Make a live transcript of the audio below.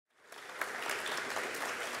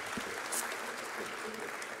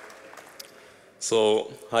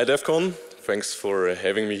So, hi DEFCON, thanks for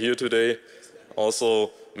having me here today. Also,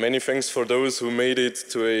 many thanks for those who made it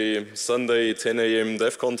to a Sunday 10 a.m.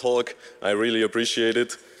 DEFCON talk. I really appreciate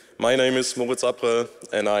it. My name is Moritz Abrell,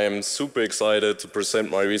 and I am super excited to present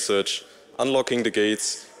my research, Unlocking the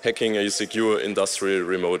Gates, Hacking a Secure Industrial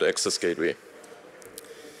Remote Access Gateway.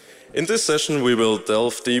 In this session, we will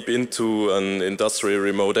delve deep into an industrial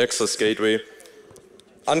remote access gateway,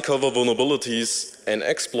 uncover vulnerabilities, and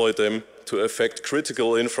exploit them to affect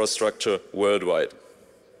critical infrastructure worldwide.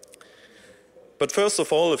 But first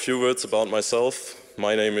of all, a few words about myself.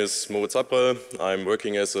 My name is Moritz Abrell. I'm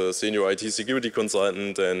working as a senior IT security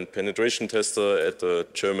consultant and penetration tester at the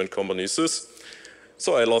German company SÜSS.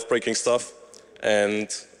 So I love breaking stuff, and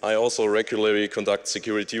I also regularly conduct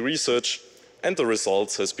security research, and the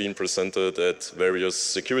results has been presented at various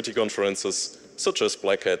security conferences such as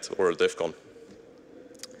Black Hat or DEFCON.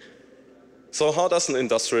 So how does an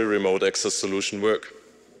industrial remote access solution work?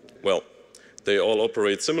 Well, they all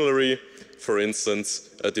operate similarly. For instance,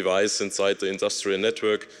 a device inside the industrial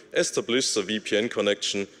network establishes a VPN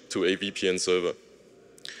connection to a VPN server.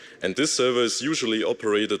 And this server is usually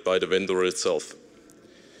operated by the vendor itself.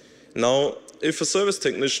 Now, if a service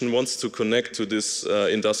technician wants to connect to this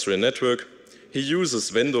industrial network, he uses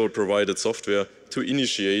vendor-provided software to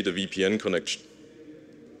initiate a VPN connection.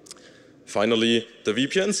 Finally, the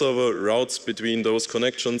VPN server routes between those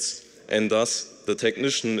connections, and thus the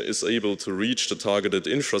technician is able to reach the targeted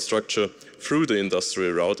infrastructure through the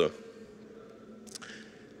industrial router.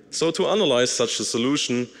 So to analyze such a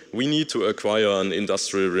solution, we need to acquire an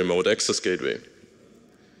industrial remote access gateway.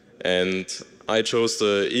 And I chose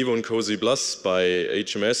the Evon Cozy Plus by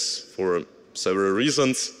HMS for several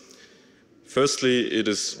reasons. Firstly, it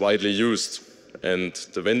is widely used, and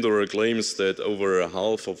the vendor claims that over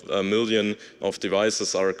 500,000 of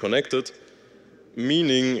devices are connected,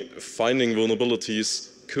 meaning finding vulnerabilities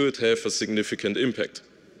could have a significant impact.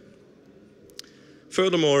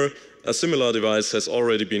 Furthermore, a similar device has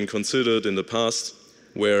already been considered in the past,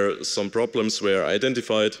 where some problems were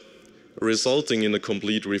identified, resulting in a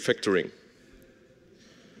complete refactoring.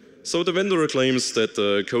 So the vendor claims that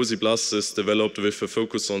the Cozy Plus is developed with a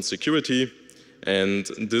focus on security, and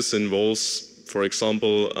this involves, for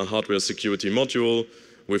example, a hardware security module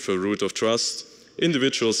with a root of trust,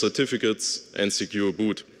 individual certificates, and secure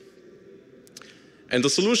boot. And the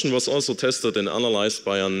solution was also tested and analyzed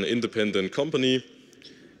by an independent company,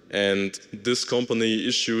 and this company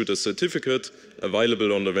issued a certificate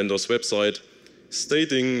available on the vendor's website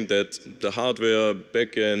stating that the hardware,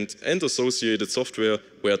 backend, and associated software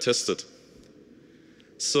were tested.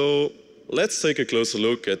 So let's take a closer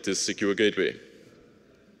look at this secure gateway.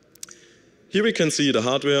 Here we can see the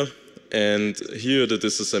hardware, and here the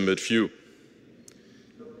disassembled view.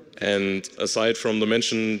 And aside from the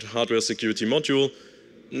mentioned hardware security module,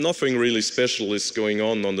 nothing really special is going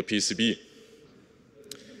on the PCB.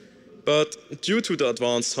 But due to the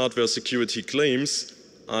advanced hardware security claims,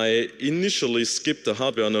 I initially skipped the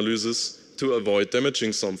hardware analysis to avoid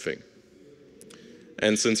damaging something.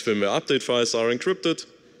 And since firmware update files are encrypted,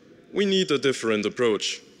 we need a different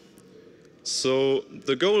approach. So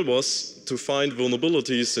the goal was to find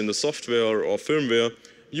vulnerabilities in the software or firmware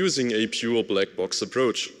using a pure black box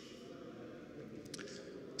approach.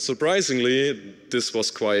 Surprisingly, this was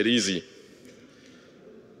quite easy.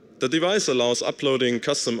 The device allows uploading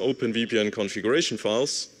custom OpenVPN configuration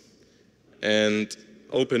files, and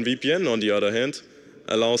OpenVPN, on the other hand,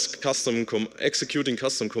 allows executing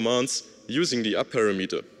custom commands using the up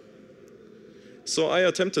parameter. So I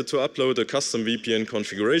attempted to upload a custom VPN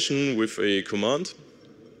configuration with a command,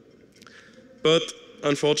 but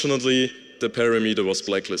unfortunately the parameter was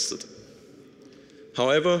blacklisted.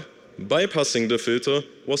 However, bypassing the filter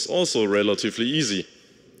was also relatively easy.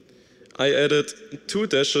 I added 2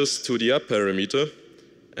 dashes to the up parameter,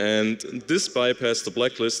 and this bypassed the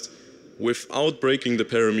blacklist without breaking the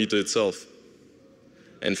parameter itself.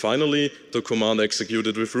 And finally, the command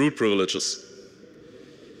executed with root privileges.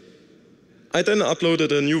 I then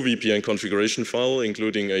uploaded a new VPN configuration file,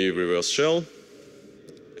 including a reverse shell,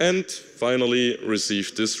 and finally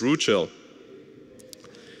received this root shell.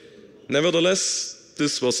 Nevertheless,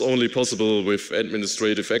 this was only possible with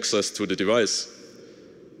administrative access to the device.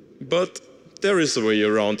 But there is a way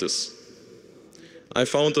around this. I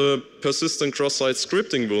found a persistent cross-site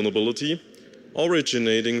scripting vulnerability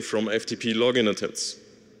originating from FTP login attempts.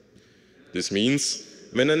 This means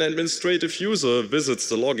when an administrative user visits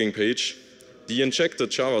the login page, the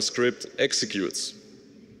injected JavaScript executes.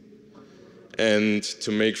 And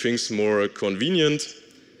to make things more convenient,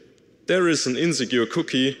 there is an insecure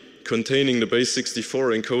cookie containing the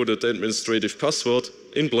base64 encoded administrative password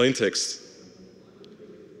in plain text.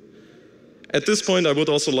 At this point, I would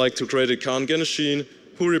also like to credit Khan Ganeshin,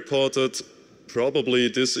 who reported probably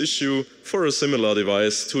this issue for a similar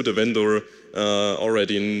device to the vendor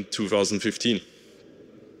already in 2015.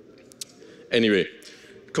 Anyway,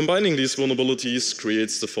 combining these vulnerabilities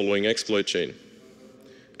creates the following exploit chain.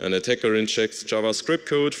 An attacker injects JavaScript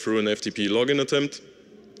code through an FTP login attempt.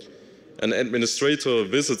 An administrator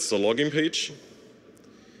visits the login page.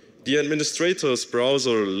 The administrator's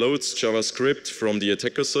browser loads JavaScript from the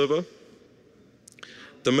attacker server.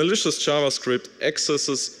 The malicious JavaScript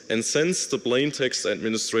accesses and sends the plaintext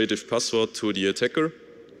administrative password to the attacker.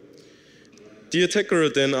 The attacker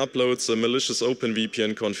then uploads a malicious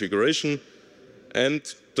OpenVPN configuration, and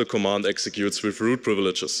the command executes with root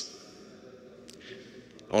privileges.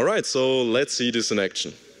 All right, so let's see this in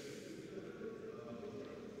action.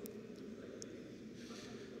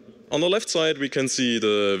 On the left side, we can see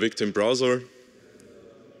the victim browser.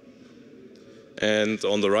 And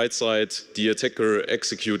on the right side, the attacker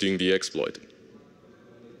executing the exploit.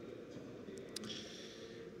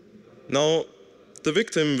 Now, the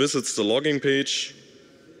victim visits the login page,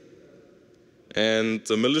 and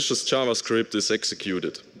the malicious JavaScript is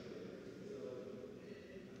executed.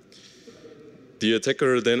 The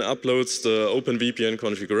attacker then uploads the OpenVPN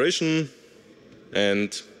configuration,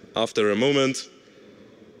 and after a moment,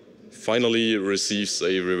 finally receives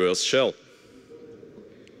a reverse shell.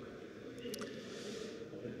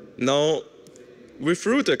 Now, with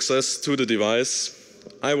root access to the device,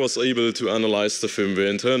 I was able to analyze the firmware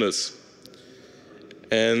internals.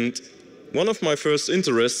 And one of my first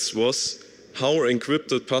interests was how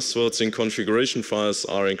encrypted passwords in configuration files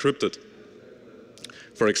are encrypted.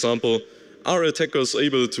 For example, are attackers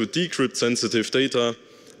able to decrypt sensitive data,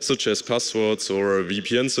 such as passwords or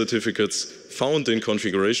VPN certificates found in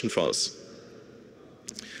configuration files?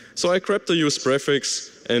 So I grabbed the use prefix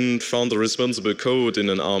and found the responsible code in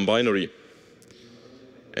an ARM binary.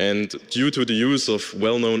 And due to the use of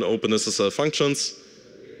well-known OpenSSL functions,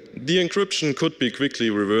 the encryption could be quickly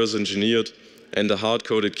reverse engineered, and the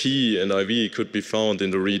hard-coded key and IV could be found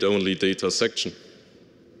in the read-only data section.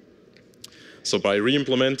 So by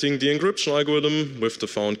re-implementing the encryption algorithm with the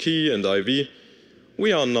found key and IV,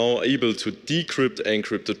 we are now able to decrypt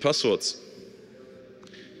encrypted passwords.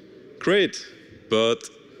 Great, but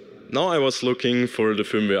now I was looking for the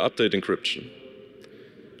firmware update encryption.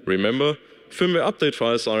 Remember, firmware update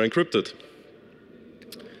files are encrypted.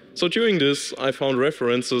 So doing this, I found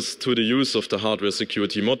references to the use of the hardware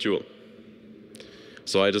security module.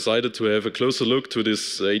 So I decided to have a closer look to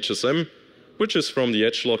this HSM, which is from the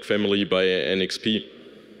edgelog family by NXP.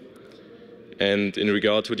 And in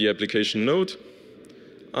regard to the application node,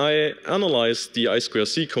 I analyzed the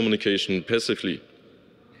I2C communication passively.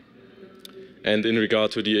 And in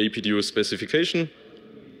regard to the APDO specification,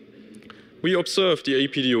 we observe the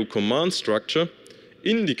APDO command structure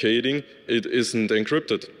indicating it isn't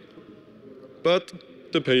encrypted, but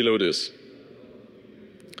the payload is.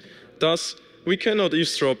 Thus, we cannot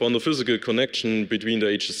eavesdrop on the physical connection between the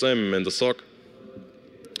HSM and the SOC.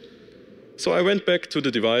 So I went back to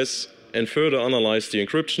the device and further analyzed the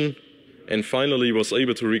encryption, and finally was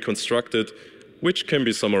able to reconstruct it, which can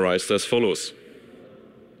be summarized as follows.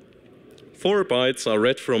 4 bytes are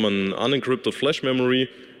read from an unencrypted flash memory,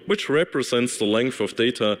 which represents the length of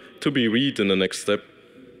data to be read in the next step.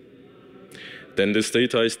 Then this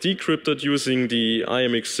data is decrypted using the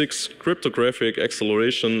IMX6 cryptographic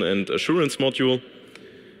acceleration and assurance module.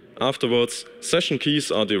 Afterwards, session keys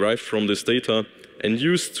are derived from this data and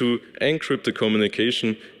used to encrypt the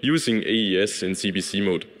communication using AES in CBC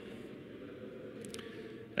mode.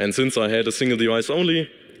 And since I had a single device only,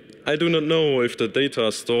 I do not know if the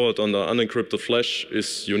data stored on the unencrypted flash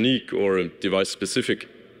is unique or device specific.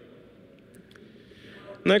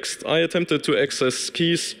 Next, I attempted to access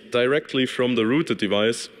keys directly from the rooted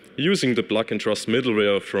device using the plug and trust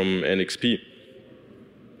middleware from NXP.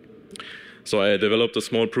 So I developed a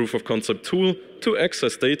small proof of concept tool to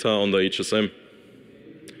access data on the HSM.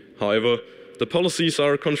 However, the policies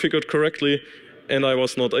are configured correctly and I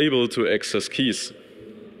was not able to access keys.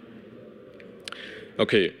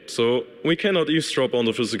 Okay, so we cannot eavesdrop on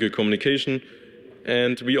the physical communication,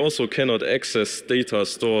 and we also cannot access data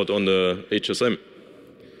stored on the HSM.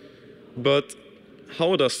 But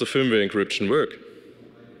how does the firmware encryption work?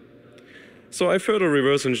 So I further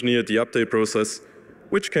reverse engineered the update process,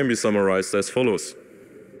 which can be summarized as follows.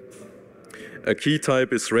 A key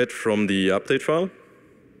type is read from the update file.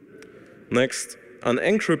 Next, an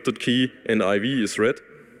encrypted key and IV is read.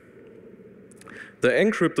 The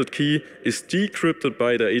encrypted key is decrypted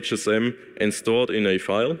by the HSM and stored in a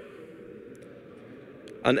file.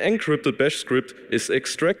 An encrypted bash script is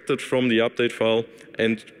extracted from the update file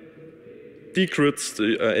and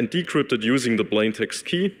decrypted using the plaintext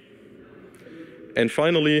key. And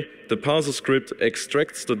finally, the parser script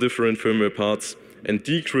extracts the different firmware parts and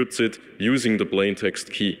decrypts it using the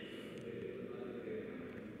plaintext key.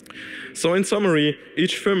 So in summary,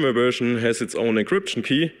 each firmware version has its own encryption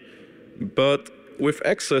key, but with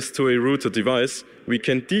access to a rooted device, we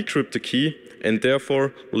can decrypt the key and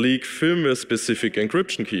therefore leak firmware-specific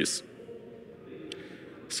encryption keys.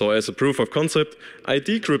 So as a proof of concept, I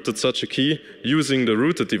decrypted such a key using the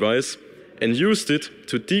rooted device and used it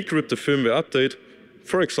to decrypt the firmware update,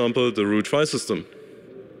 for example, the root file system.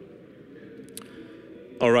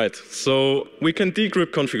 Alright, so we can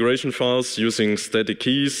decrypt configuration files using static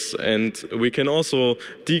keys, and we can also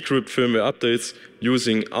decrypt firmware updates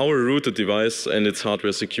using our rooted device and its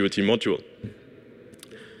hardware security module.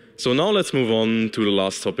 So now let's move on to the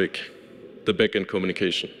last topic, the backend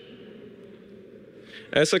communication.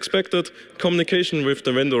 As expected, communication with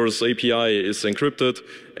the vendor's API is encrypted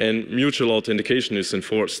and mutual authentication is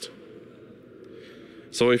enforced.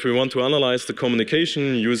 So if we want to analyze the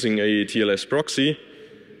communication using a TLS proxy,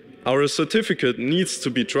 our certificate needs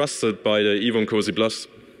to be trusted by the Evon Cozy Plus.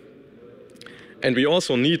 And we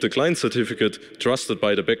also need the client certificate trusted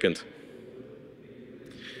by the backend.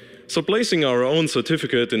 So placing our own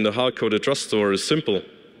certificate in the hard-coded trust store is simple.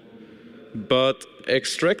 But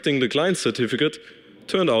extracting the client certificate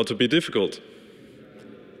turned out to be difficult.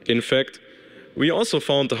 In fact, we also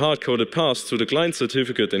found the hard-coded path to the client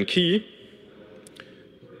certificate and key,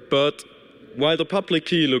 but while the public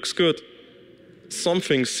key looks good,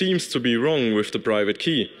 something seems to be wrong with the private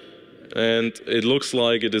key, and it looks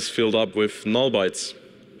like it is filled up with null bytes.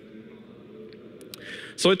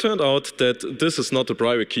 So it turned out that this is not the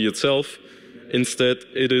private key itself. Instead,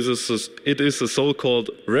 it is a so-called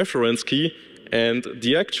reference key, and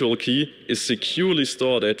the actual key is securely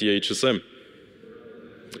stored at the HSM.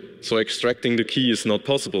 So extracting the key is not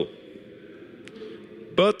possible.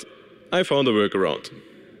 But I found a workaround.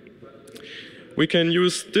 We can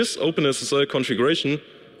use this OpenSSL configuration,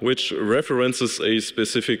 which references a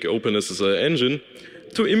specific OpenSSL engine,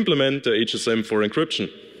 to implement the HSM for encryption.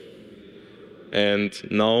 And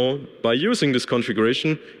now, by using this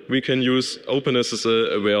configuration, we can use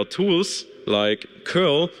OpenSSL-aware tools like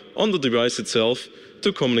curl on the device itself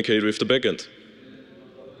to communicate with the backend.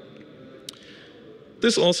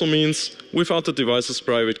 This also means, without the device's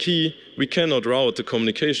private key, we cannot route the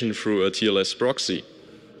communication through a TLS proxy.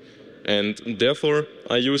 And therefore,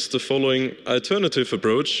 I used the following alternative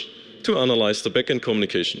approach to analyze the backend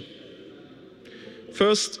communication.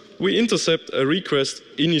 First, we intercept a request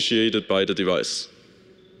initiated by the device.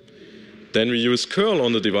 Then we use curl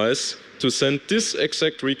on the device to send this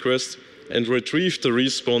exact request and retrieve the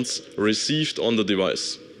response received on the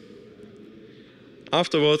device.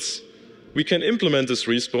 Afterwards, we can implement this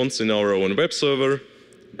response in our own web server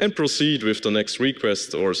and proceed with the next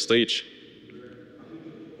request or stage.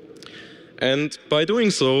 And by doing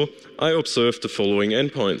so, I observed the following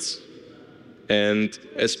endpoints. And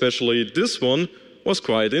especially this one was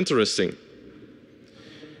quite interesting.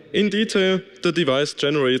 In detail, the device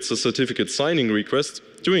generates a certificate signing request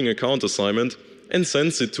during a count assignment and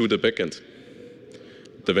sends it to the backend.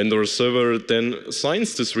 The vendor server then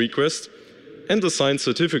signs this request, and the signed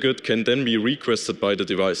certificate can then be requested by the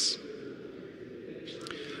device.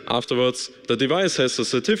 Afterwards, the device has a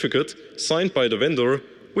certificate signed by the vendor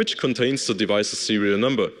which contains the device's serial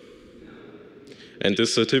number. And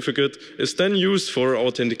this certificate is then used for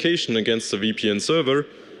authentication against the VPN server,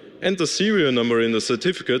 and the serial number in the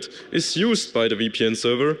certificate is used by the VPN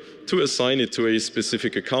server to assign it to a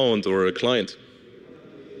specific account or a client.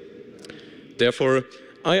 Therefore,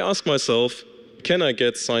 I ask myself, can I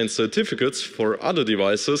get signed certificates for other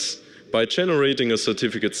devices by generating a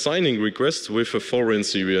certificate signing request with a foreign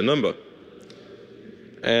serial number?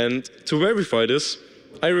 And to verify this,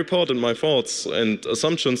 I reported my thoughts and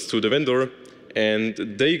assumptions to the vendor, and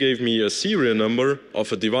they gave me a serial number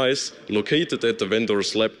of a device located at the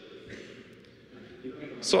vendor's lab.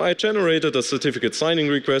 So I generated a certificate signing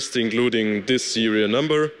request including this serial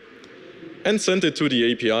number and sent it to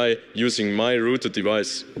the API using my rooted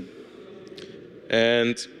device.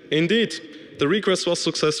 And indeed, the request was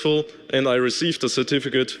successful and I received a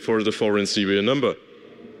certificate for the foreign serial number.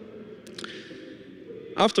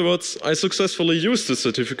 Afterwards, I successfully used the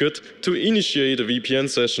certificate to initiate a VPN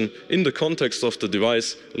session in the context of the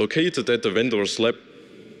device located at the vendor's lab.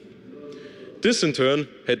 This in turn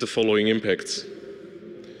had the following impacts.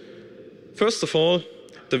 First of all,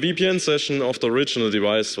 the VPN session of the original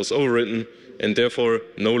device was overwritten and therefore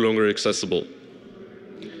no longer accessible.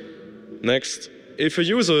 Next, if a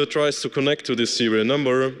user tries to connect to this serial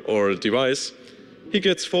number or device, he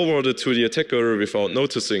gets forwarded to the attacker without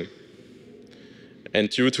noticing. And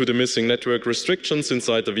due to the missing network restrictions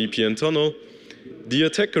inside the VPN tunnel, the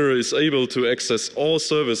attacker is able to access all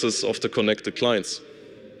services of the connected clients.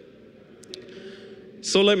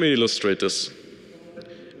 So let me illustrate this.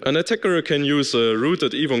 An attacker can use a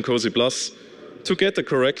rooted Evon Cozy Plus to get a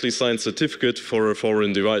correctly signed certificate for a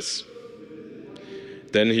foreign device.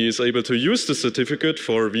 Then he is able to use the certificate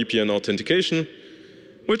for VPN authentication,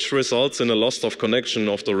 which results in a loss of connection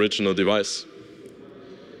of the original device.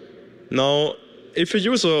 Now, if a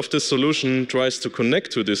user of this solution tries to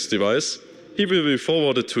connect to this device, he will be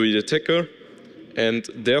forwarded to the attacker, and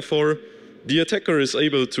therefore the attacker is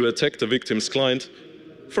able to attack the victim's client,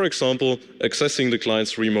 for example, accessing the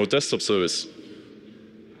client's remote desktop service.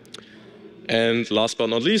 And last but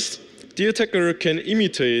not least, the attacker can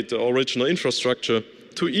imitate the original infrastructure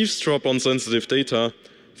to eavesdrop on sensitive data,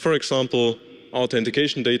 for example,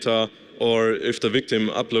 authentication data, or if the victim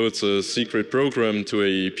uploads a secret program to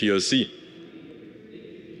a PLC.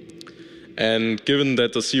 And given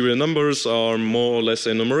that the serial numbers are more or less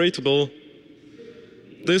enumeratable,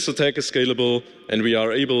 this attack is scalable, and we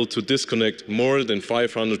are able to disconnect more than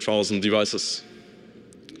 500,000 devices.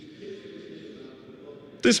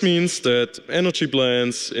 This means that energy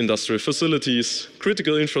plants, industrial facilities,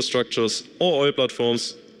 critical infrastructures, or oil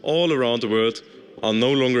platforms all around the world are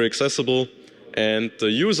no longer accessible, and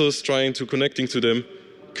the users trying to connecting to them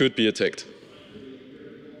could be attacked.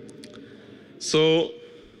 So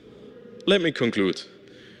let me conclude.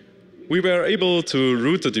 We were able to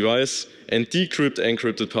root the device and decrypt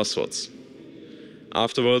encrypted passwords.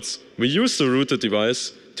 Afterwards, we used the rooted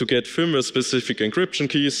device to get firmware-specific encryption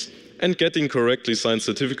keys and getting correctly signed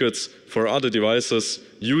certificates for other devices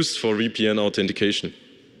used for VPN authentication.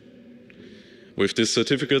 With these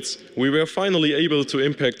certificates, we were finally able to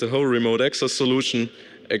impact the whole remote access solution,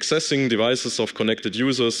 accessing devices of connected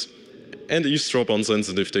users and eavesdrop on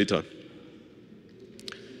sensitive data.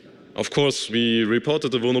 Of course, we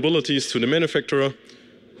reported the vulnerabilities to the manufacturer,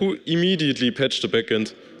 who immediately patched the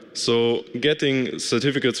backend, so getting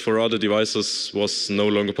certificates for other devices was no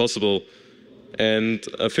longer possible, and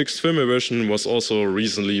a fixed firmware version was also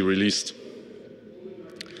recently released.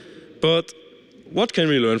 But what can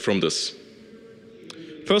we learn from this?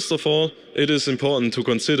 First of all, it is important to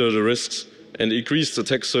consider the risks and increase the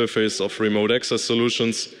attack surface of remote access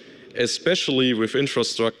solutions, especially with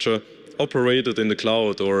infrastructure operated in the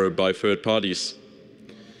cloud or by third parties.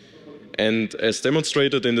 And as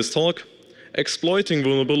demonstrated in this talk, exploiting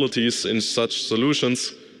vulnerabilities in such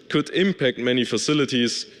solutions could impact many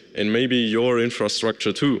facilities and maybe your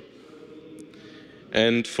infrastructure too.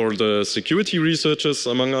 And for the security researchers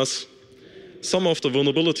among us, some of the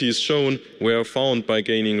vulnerabilities shown were found by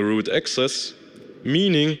gaining root access,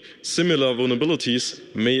 meaning similar vulnerabilities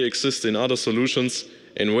may exist in other solutions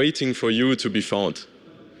and waiting for you to be found.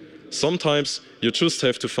 Sometimes you just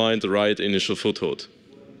have to find the right initial foothold.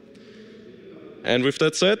 And with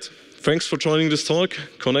that said, thanks for joining this talk.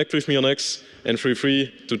 Connect with me on X and feel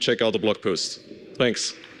free to check out the blog post.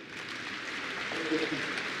 Thanks.